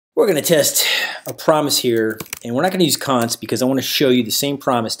We're going to test a promise here, and we're not going to use const because I want to show you the same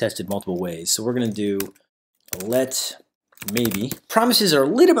promise tested multiple ways. So we're going to do a let maybe. Promises are a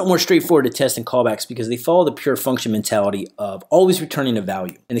little bit more straightforward to test than callbacks because they follow the pure function mentality of always returning a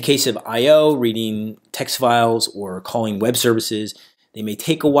value. In the case of I/O, reading text files or calling web services, they may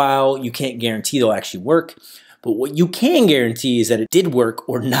take a while. You can't guarantee they'll actually work. But what you can guarantee is that it did work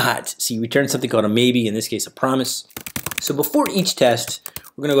or not. So you return something called a maybe, in this case a promise. So before each test,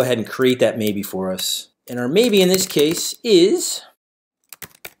 we're going to go ahead and create that maybe for us. And our maybe in this case is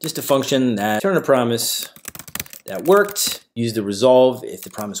just a function that return a promise that worked. Use the resolve if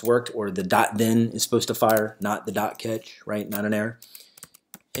the promise worked, or the dot then is supposed to fire, not the dot catch, right? Not an error.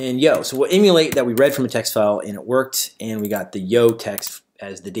 And yo, so we'll emulate that we read from a text file and it worked, and we got the yo text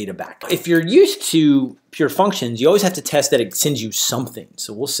as the data back. If you're used to pure functions, you always have to test that it sends you something.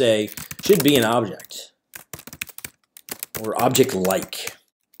 So we'll say should be an object or object like.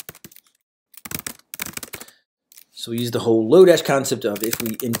 So we use the whole Lodash concept of if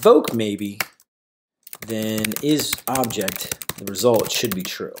we invoke maybe, then is object, the result should be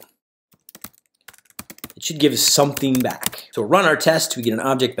true. It should give us something back. So we'll run our test, we get an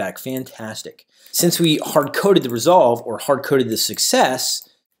object back, fantastic. Since we hard-coded the resolve or hard-coded the success,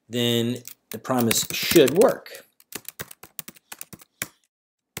 then the promise should work.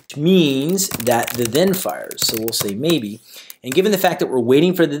 Which means that the then fires. So we'll say maybe. And given the fact that we're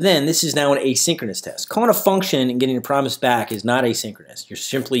waiting for the then, this is now an asynchronous test. Calling a function and getting a promise back is not asynchronous. You're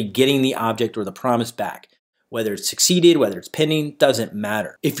simply getting the object or the promise back. Whether it's succeeded, whether it's pending, doesn't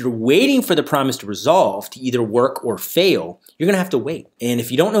matter. If you're waiting for the promise to resolve, to either work or fail, you're gonna have to wait. And if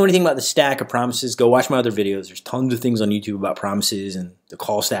you don't know anything about the stack of promises, go watch my other videos. There's tons of things on YouTube about promises and the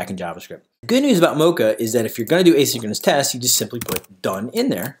call stack in JavaScript. The good news about Mocha is that if you're gonna do asynchronous tests, you just simply put done in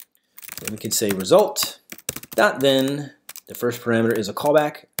there. Then we can say result, dot then, the first parameter is a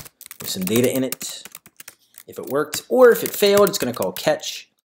callback with some data in it. If it worked, or if it failed, it's gonna call catch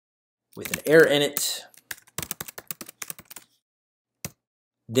with an error in it.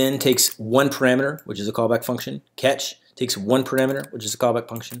 Then takes one parameter, which is a callback function. Catch takes one parameter, which is a callback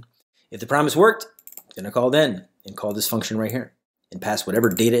function. If the promise worked, it's gonna call then and call this function right here and pass whatever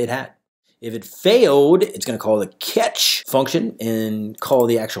data it had. If it failed, it's gonna call the catch function and call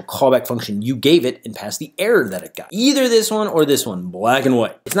the actual callback function you gave it and pass the error that it got. Either this one or this one, black and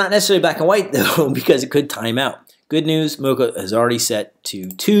white. It's not necessarily black and white though, because it could time out. Good news, Mocha is already set to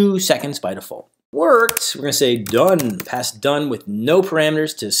 2 seconds by default. Worked, we're gonna say done, pass done with no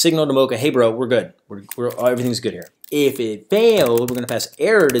parameters to signal to Mocha, hey bro, we're good. Everything's good here. If it failed, we're gonna pass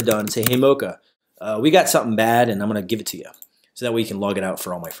error to done and say, hey Mocha, we got something bad and I'm gonna give it to you. So that way you can log it out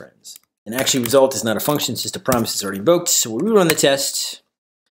for all my friends. And actually result is not a function, it's just a promise that's already invoked. So we'll rerun the test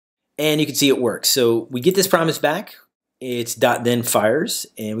and you can see it works. So we get this promise back, it's dot then fires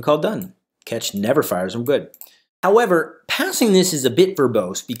and we call done. Catch never fires, I'm good. However, passing this is a bit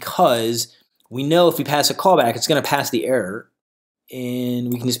verbose because we know if we pass a callback, it's gonna pass the error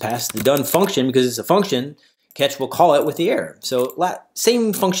and we can just pass the done function because it's a function, catch will call it with the error. So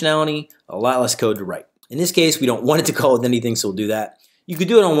same functionality, a lot less code to write. In this case, we don't want it to call it anything, so we'll do that. You could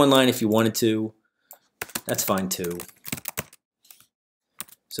do it on one line if you wanted to. That's fine too.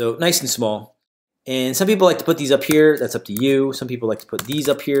 So nice and small. And some people like to put these up here, that's up to you. Some people like to put these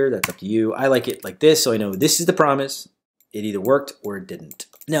up here, that's up to you. I like it like this, so I know this is the promise. It either worked or it didn't.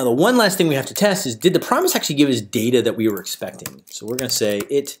 Now, the one last thing we have to test is, did the promise actually give us data that we were expecting? So we're gonna say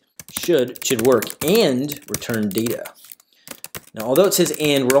it should work and return data. Now, although it says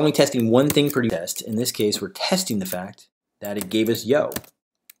and, we're only testing one thing per test. In this case, we're testing the fact that it gave us yo.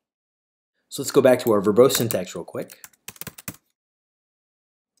 So let's go back to our verbose syntax real quick.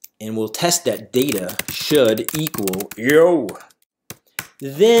 And we'll test that data should equal yo.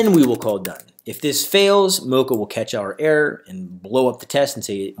 Then we will call done. If this fails, Mocha will catch our error and blow up the test and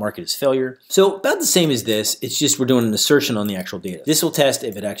say mark it as failure. So about the same as this, it's just we're doing an assertion on the actual data. This will test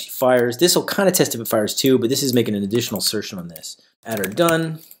if it actually fires. This will kind of test if it fires too, but this is making an additional assertion on this. Add our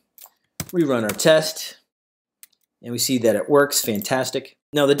done, rerun our test, and we see that it works, fantastic.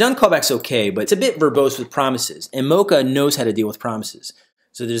 Now the done callback's okay, but it's a bit verbose with promises, and Mocha knows how to deal with promises.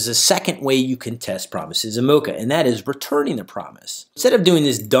 So there's a second way you can test promises in Mocha, and that is returning the promise. Instead of doing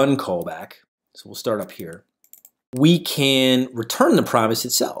this done callback, so we'll start up here, we can return the promise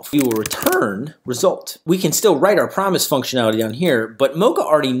itself. We will return result. We can still write our promise functionality down here, but Mocha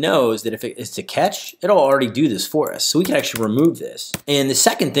already knows that if it's a catch, it'll already do this for us. So we can actually remove this. And the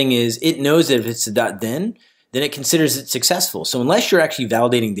second thing is, it knows that if it's a dot then it considers it successful. So unless you're actually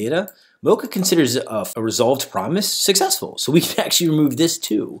validating data, Mocha considers a resolved promise successful. So we can actually remove this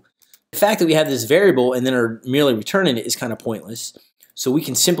too. The fact that we have this variable and then are merely returning it is kind of pointless. so we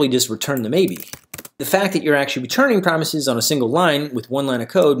can simply just return the maybe. The fact that you're actually returning promises on a single line with one line of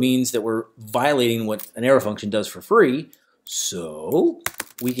code means that we're violating what an arrow function does for free, so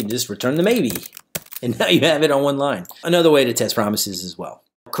we can just return the maybe. And now you have it on one line. Another way to test promises as well.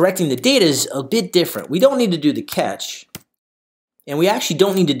 Correcting the data is a bit different. We don't need to do the catch, and we actually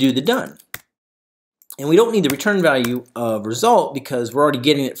don't need to do the done. And we don't need the return value of result because we're already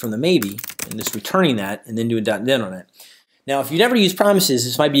getting it from the maybe and just returning that and then doing dot and then on it. Now, if you never use promises,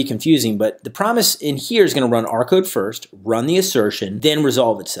 this might be confusing, but the promise in here is going to run our code first, run the assertion, then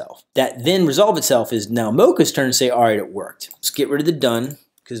resolve itself. That then resolve itself is now Mocha's turn to say, all right, it worked. Let's get rid of the done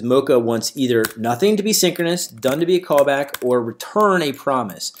because Mocha wants either nothing to be synchronous, done to be a callback, or return a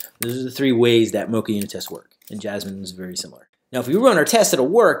promise. Those are the three ways that Mocha unit tests work, and Jasmine is very similar. Now, if we run our test, it'll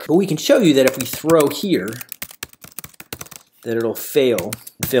work, but we can show you that if we throw here, that it'll fail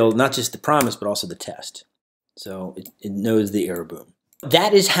not just the promise, but also the test. So it knows the error boom.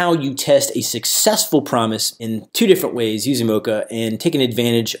 That is how you test a successful promise in two different ways using Mocha and taking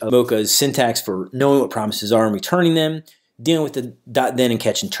advantage of Mocha's syntax for knowing what promises are and returning them, dealing with the dot then and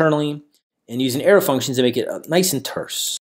catch internally, and using arrow functions to make it nice and terse.